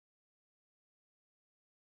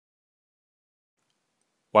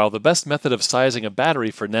While the best method of sizing a battery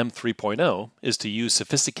for NEM 3.0 is to use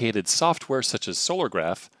sophisticated software such as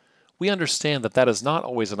Solargraf, we understand that that is not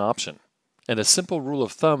always an option, and a simple rule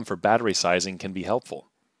of thumb for battery sizing can be helpful.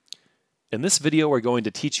 In this video, we're going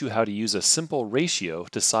to teach you how to use a simple ratio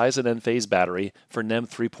to size an Enphase battery for NEM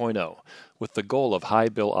 3.0 with the goal of high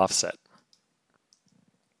bill offset.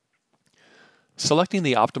 Selecting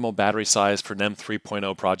the optimal battery size for NEM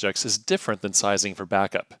 3.0 projects is different than sizing for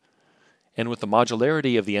backup. And with the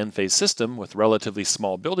modularity of the Enphase system with relatively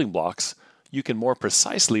small building blocks, you can more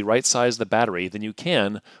precisely right-size the battery than you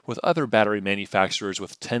can with other battery manufacturers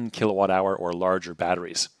with 10 kilowatt-hour or larger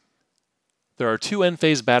batteries. There are two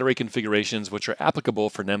Enphase battery configurations which are applicable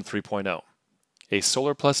for NEM 3.0. A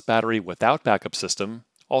Solar Plus battery without backup system,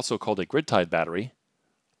 also called a grid-tied battery,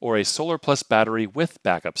 or a Solar Plus battery with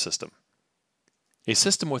backup system. A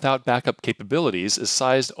system without backup capabilities is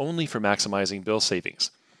sized only for maximizing bill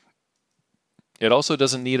savings. It also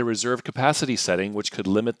doesn't need a reserve capacity setting which could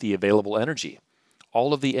limit the available energy.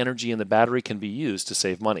 All of the energy in the battery can be used to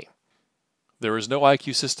save money. There is no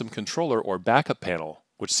IQ system controller or backup panel,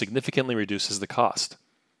 which significantly reduces the cost.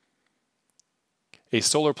 A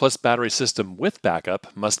Solar Plus battery system with backup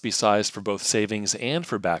must be sized for both savings and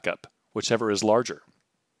for backup, whichever is larger.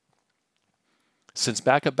 Since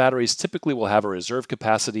backup batteries typically will have a reserve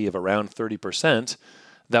capacity of around 30%,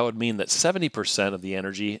 that would mean that 70% of the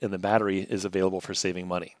energy in the battery is available for saving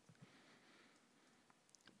money.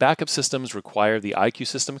 Backup systems require the IQ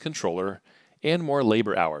system controller and more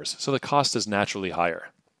labor hours, so the cost is naturally higher.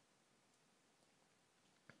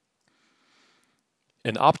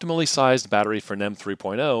 An optimally sized battery for NEM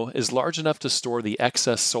 3.0 is large enough to store the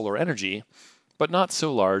excess solar energy, but not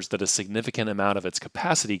so large that a significant amount of its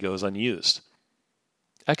capacity goes unused.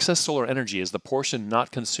 Excess solar energy is the portion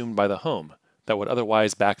not consumed by the home that would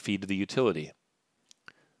otherwise backfeed to the utility.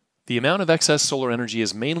 The amount of excess solar energy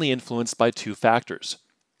is mainly influenced by two factors.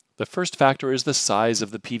 The first factor is the size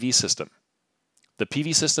of the PV system. The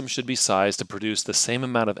PV system should be sized to produce the same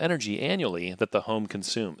amount of energy annually that the home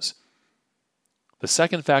consumes. The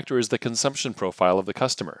second factor is the consumption profile of the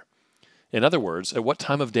customer. In other words, at what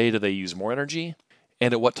time of day do they use more energy,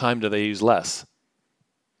 and at what time do they use less?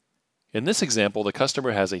 In this example, the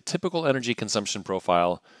customer has a typical energy consumption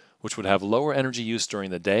profile which would have lower energy use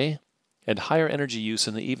during the day and higher energy use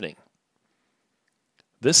in the evening.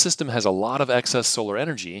 This system has a lot of excess solar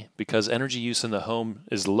energy because energy use in the home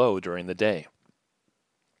is low during the day.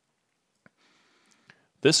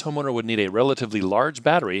 This homeowner would need a relatively large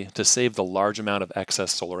battery to save the large amount of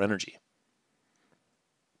excess solar energy.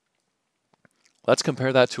 Let's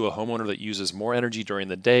compare that to a homeowner that uses more energy during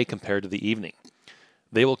the day compared to the evening.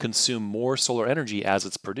 They will consume more solar energy as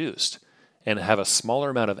it's produced and have a smaller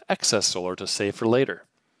amount of excess solar to save for later,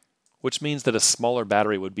 which means that a smaller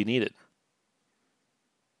battery would be needed.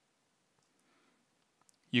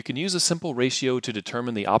 You can use a simple ratio to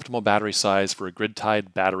determine the optimal battery size for a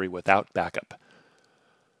grid-tied battery without backup.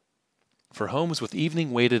 For homes with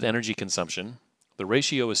evening-weighted energy consumption, the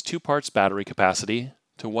ratio is 2 parts battery capacity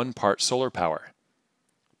to 1 part solar power.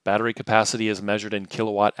 Battery capacity is measured in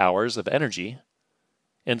kilowatt hours of energy,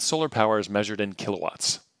 and solar power is measured in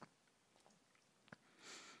kilowatts.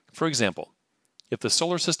 For example, if the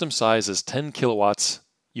solar system size is 10 kilowatts,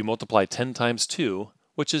 you multiply 10 times 2,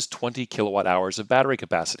 which is 20 kilowatt hours of battery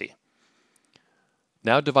capacity.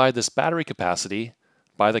 Now divide this battery capacity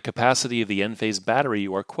by the capacity of the Enphase battery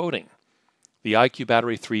you are quoting. The IQ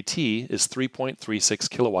Battery 3T is 3.36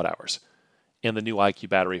 kilowatt hours, and the new IQ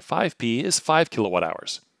Battery 5P is 5 kilowatt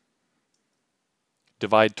hours.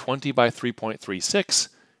 Divide 20 by 3.36,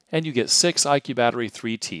 and you get 6 IQ Battery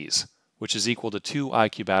 3Ts, which is equal to 2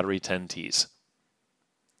 IQ Battery 10Ts.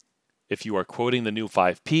 If you are quoting the new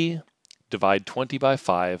 5P, divide 20 by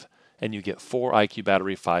 5, and you get 4 IQ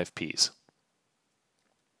Battery 5Ps.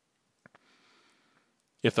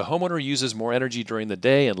 If the homeowner uses more energy during the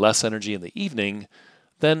day and less energy in the evening,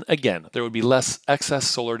 then again, there would be less excess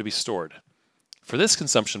solar to be stored. For this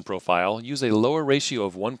consumption profile, use a lower ratio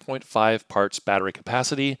of 1.5 parts battery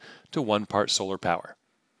capacity to 1 part solar power.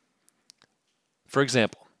 For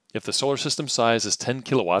example, if the solar system size is 10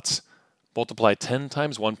 kilowatts, multiply 10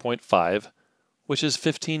 times 1.5, which is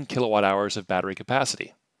 15 kilowatt hours of battery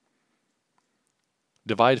capacity.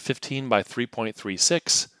 Divide 15 by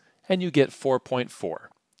 3.36, and you get 4.4.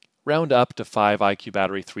 Round up to 5 IQ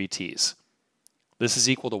Battery 3Ts. This is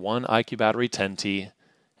equal to 1 IQ Battery 10T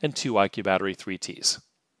and 2 IQ Battery 3Ts.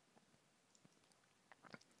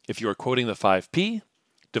 If you are quoting the 5P,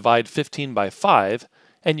 divide 15 by 5,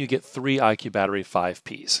 and you get 3 IQ Battery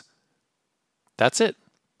 5Ps. That's it.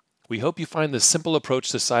 We hope you find this simple approach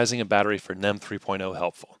to sizing a battery for NEM 3.0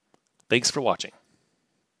 helpful. Thanks for watching.